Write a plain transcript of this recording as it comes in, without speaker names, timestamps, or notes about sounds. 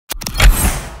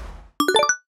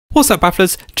What's up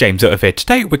bafflers, James out of here.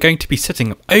 Today we're going to be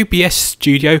setting up OBS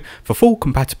Studio for full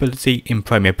compatibility in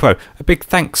Premiere Pro. A big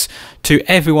thanks to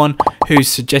everyone who's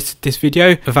suggested this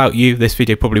video. Without you, this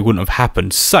video probably wouldn't have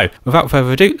happened. So without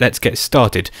further ado, let's get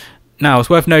started. Now it's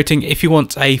worth noting, if you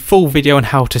want a full video on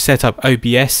how to set up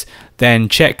OBS, then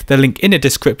check the link in the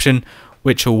description,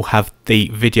 which will have the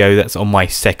video that's on my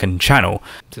second channel.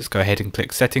 Let's go ahead and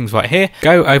click settings right here.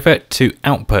 Go over to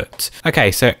output.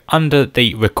 Okay, so under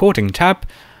the recording tab,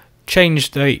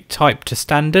 change the type to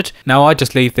standard. Now I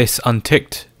just leave this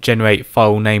unticked, generate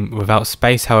file name without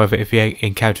space. However, if you're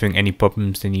encountering any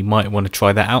problems, then you might want to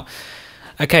try that out.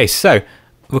 Okay, so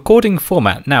recording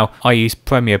format. Now I use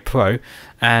Premiere Pro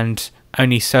and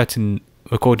only certain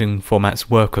recording formats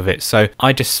work with it, so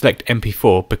I just select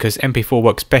MP4 because MP4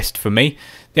 works best for me.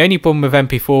 The only problem with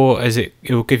MP4 is it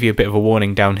will give you a bit of a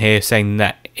warning down here saying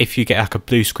that if you get like a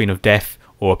blue screen of death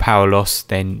or a power loss,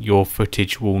 then your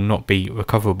footage will not be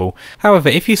recoverable. However,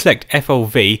 if you select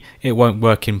FLV, it won't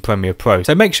work in Premiere Pro,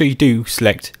 so make sure you do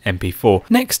select MP4.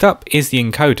 Next up is the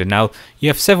encoder. Now you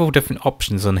have several different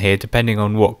options on here depending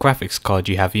on what graphics card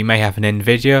you have. You may have an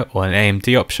NVIDIA or an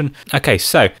AMD option. Okay,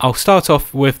 so I'll start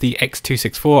off with the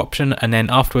X264 option, and then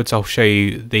afterwards I'll show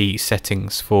you the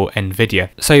settings for NVIDIA.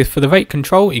 So for the rate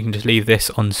control, you can just leave this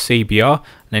on CBR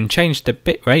and then change the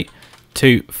bitrate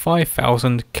to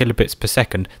 5000 kilobits per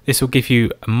second. This will give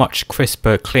you a much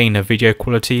crisper, cleaner video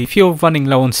quality. If you're running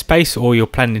low on space or you're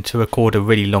planning to record a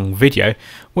really long video,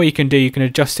 what you can do, you can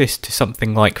adjust this to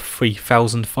something like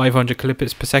 3500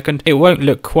 kilobits per second. It won't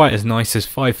look quite as nice as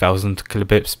 5000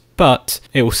 kilobits, but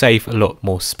it will save a lot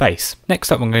more space.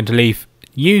 Next up, I'm going to leave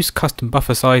use custom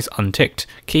buffer size unticked,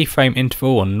 keyframe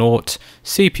interval on 0,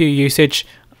 CPU usage,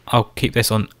 I'll keep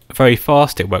this on very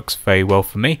fast, it works very well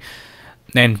for me.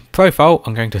 Then profile,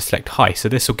 I'm going to select high, so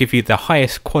this will give you the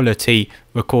highest quality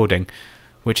recording,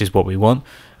 which is what we want.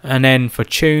 And then for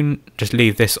tune, just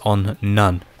leave this on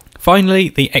none. Finally,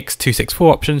 the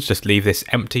X264 options, just leave this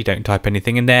empty, don't type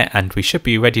anything in there, and we should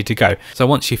be ready to go. So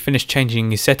once you've finished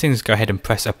changing your settings, go ahead and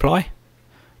press apply,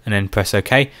 and then press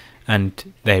OK.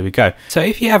 And there we go. So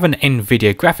if you have an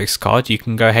NVIDIA graphics card, you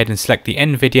can go ahead and select the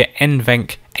NVIDIA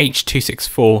NVENC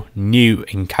H264 new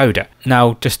encoder.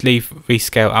 Now just leave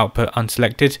rescale output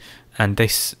unselected and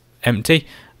this empty.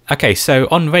 Okay, so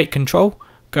on rate control,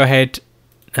 go ahead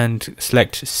and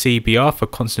select CBR for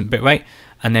constant bitrate,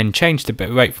 and then change the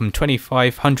bitrate from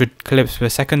 2500 kilobits per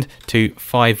second to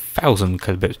 5000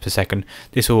 kilobits per second.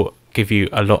 This will give you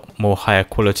a lot more higher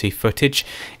quality footage.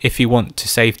 If you want to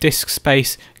save disk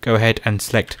space, go ahead and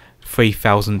select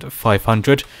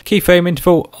 3500. Keyframe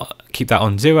interval, keep that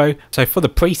on 0. So for the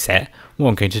preset, what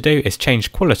I'm going to do is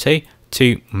change quality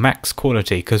to max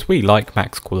quality because we like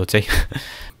max quality.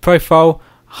 Profile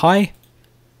high,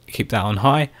 keep that on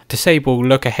high. Disable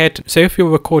look ahead. So if you're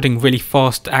recording really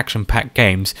fast action-packed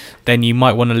games, then you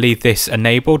might want to leave this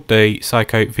enabled, the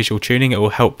psycho visual tuning. It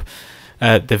will help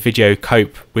the video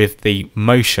cope with the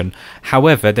motion.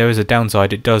 However, there is a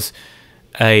downside. It does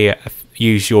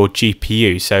use your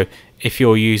GPU, so if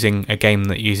you're using a game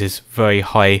that uses very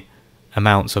high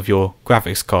amounts of your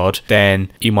graphics card,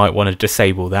 then you might want to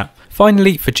disable that.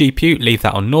 Finally, for GPU, leave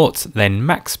that on 0, then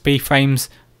max B frames,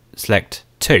 select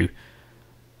 2,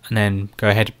 and then go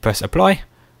ahead and press apply,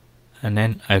 and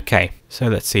then OK. So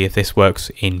let's see if this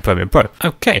works in Premiere Pro.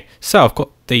 Okay, so I've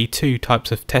got the two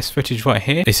types of test footage right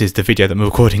here. This is the video that I'm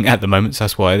recording at the moment, so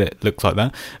that's why it looks like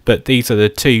that. But these are the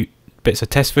two bits of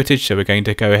test footage, so we're going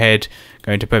to go ahead,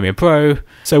 go into Premiere Pro.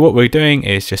 So what we're doing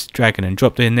is just dragging and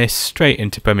dropping this straight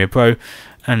into Premiere Pro,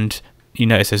 and you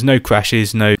notice there's no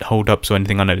crashes, no hold-ups or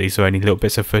anything. I know these are only little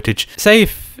bits of footage. Say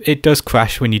if it does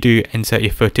crash when you do insert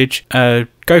your footage,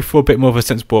 go for a bit more of a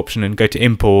sensible option and go to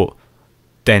import,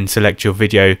 then select your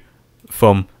video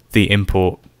from the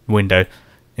import window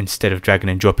instead of dragging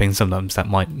and dropping. Sometimes that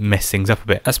might mess things up a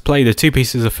bit. Let's play the two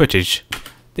pieces of footage.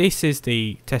 This is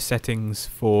the test settings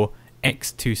for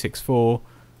X264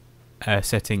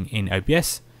 setting in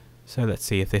OBS. So let's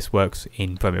see if this works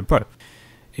in Premiere Pro.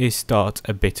 Is start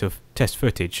a bit of test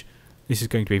footage. This is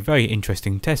going to be very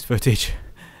interesting test footage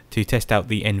to test out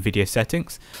the NVIDIA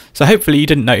settings. So hopefully you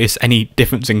didn't notice any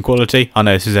difference in quality. I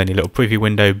know this is only a little preview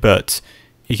window, but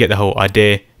you get the whole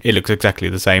idea. It looks exactly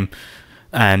the same,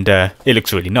 and it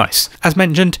looks really nice. As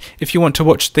mentioned, if you want to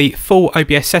watch the full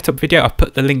OBS setup video, I've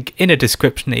put the link in the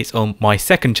description. It's on my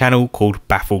second channel called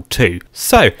Baffle 2.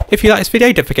 So if you like this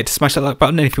video, don't forget to smash that like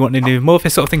button, and if you want to do more of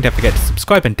this sort of thing, don't forget to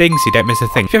subscribe and ding so you don't miss a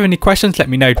thing. If you have any questions, let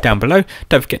me know down below.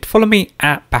 Don't forget to follow me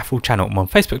at Baffle Channel. I'm on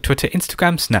Facebook, Twitter,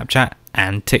 Instagram, Snapchat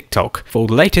and TikTok. For all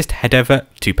the latest, head over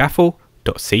to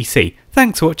baffle.cc.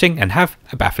 Thanks for watching and have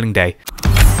a baffling day.